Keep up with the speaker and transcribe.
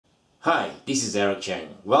Hi, this is Eric Cheng.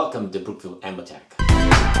 Welcome to Brookfield Tech.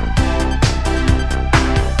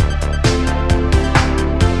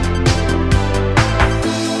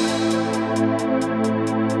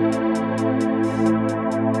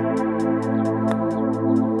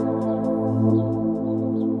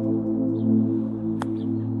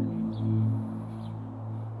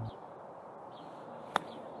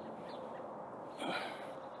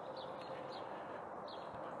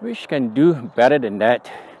 Wish can do better than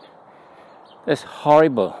that. That's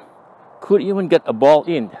horrible. Could even get a ball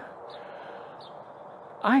in.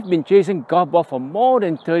 I've been chasing golf ball for more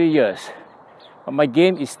than 30 years, but my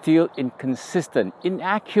game is still inconsistent,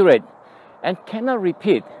 inaccurate, and cannot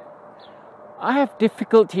repeat. I have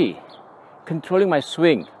difficulty controlling my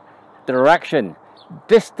swing, direction,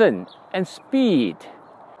 distance, and speed.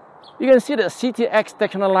 You can see the CTX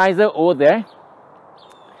Texture over there.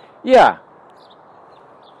 Yeah,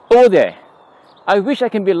 over there. I wish I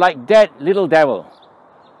can be like that little devil,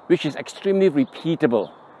 which is extremely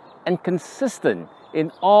repeatable and consistent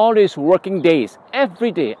in all its working days,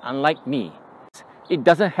 every day, unlike me. It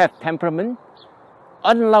doesn't have temperament,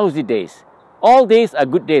 unlousy days. All days are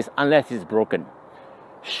good days unless it's broken.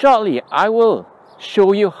 Shortly, I will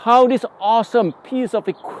show you how this awesome piece of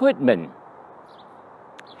equipment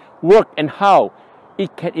works and how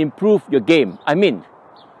it can improve your game. I mean,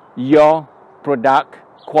 your product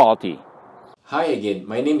quality. Hi again,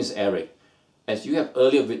 my name is Eric. As you have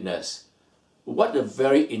earlier witnessed, what a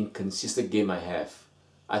very inconsistent game I have.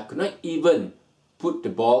 I could not even put the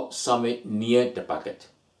ball somewhere near the bucket.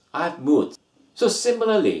 I have moved. So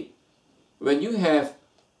similarly, when you have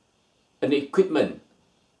an equipment,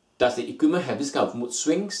 does the equipment have this kind of mood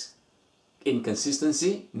swings?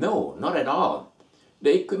 Inconsistency? No, not at all.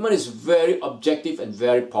 The equipment is very objective and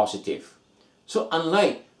very positive. So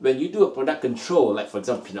unlike when you do a product control, like for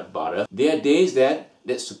example peanut butter, there are days that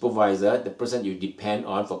supervisor, the person you depend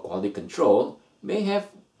on for quality control, may have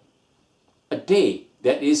a day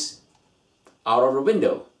that is out of the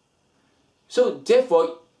window. So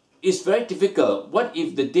therefore, it's very difficult. What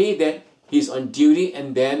if the day that he's on duty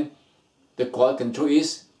and then the quality control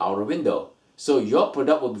is out of the window? So your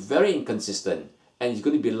product will be very inconsistent, and it's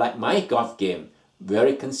going to be like my golf game,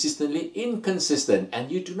 very consistently inconsistent,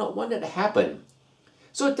 and you do not want that to happen.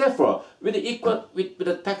 So therefore, with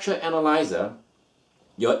the texture analyzer,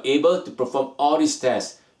 you're able to perform all these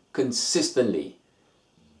tests consistently.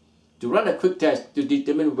 To run a quick test to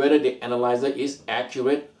determine whether the analyzer is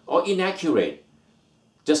accurate or inaccurate,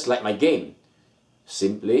 just like my game.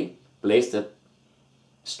 Simply place the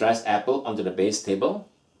stress apple onto the base table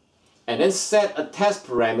and then set a test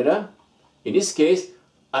parameter. In this case,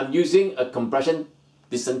 I'm using a compression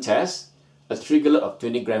distance test, a trigger load of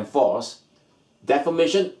 20 gram force,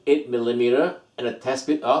 deformation 8 mm, and a test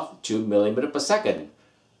speed of 2 mm per second.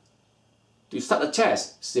 To start the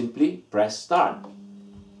test, simply press start.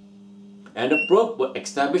 And the probe will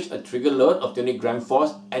establish a trigger load of 20 gram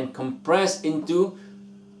force and compress into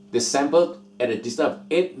the sample at a distance of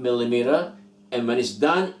 8 mm, and when it's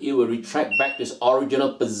done, it will retract back to its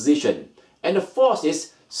original position. And the force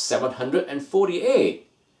is 748.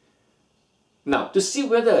 Now, to see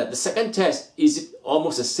whether the second test is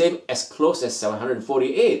almost the same as close as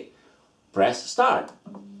 748, press start.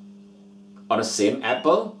 On the same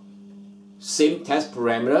apple, same test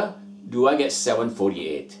parameter, do I get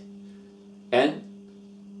 748? And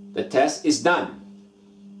the test is done.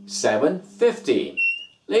 750.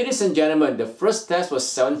 Ladies and gentlemen, the first test was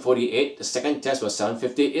 748, the second test was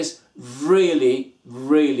 750. It's really,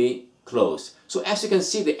 really close. So as you can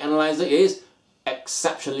see, the analyzer is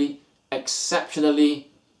exceptionally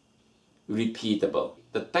repeatable.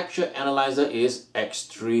 The texture analyzer is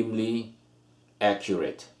extremely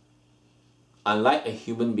accurate. Unlike a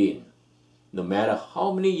human being, no matter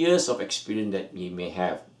how many years of experience that you may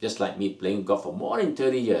have, just like me playing golf for more than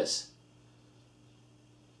 30 years,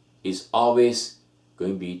 it's always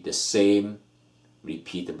going to be the same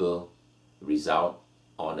repeatable result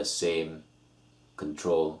on the same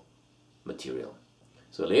control material.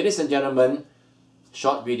 So ladies and gentlemen,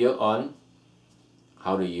 short video on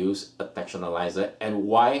how to use a texture analyzer and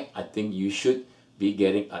why I think you should be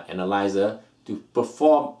getting an analyzer to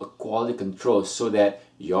perform a quality control so that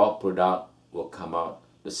your product will come out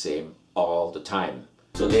the same all the time.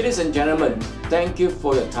 So ladies and gentlemen, thank you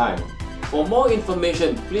for your time. For more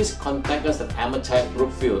information, please contact us at Amatech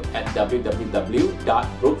Brookfield at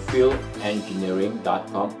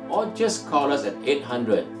www.brookfieldengineering.com or just call us at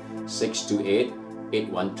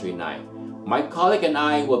 800-628-8139. My colleague and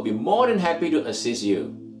I will be more than happy to assist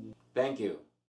you. Thank you.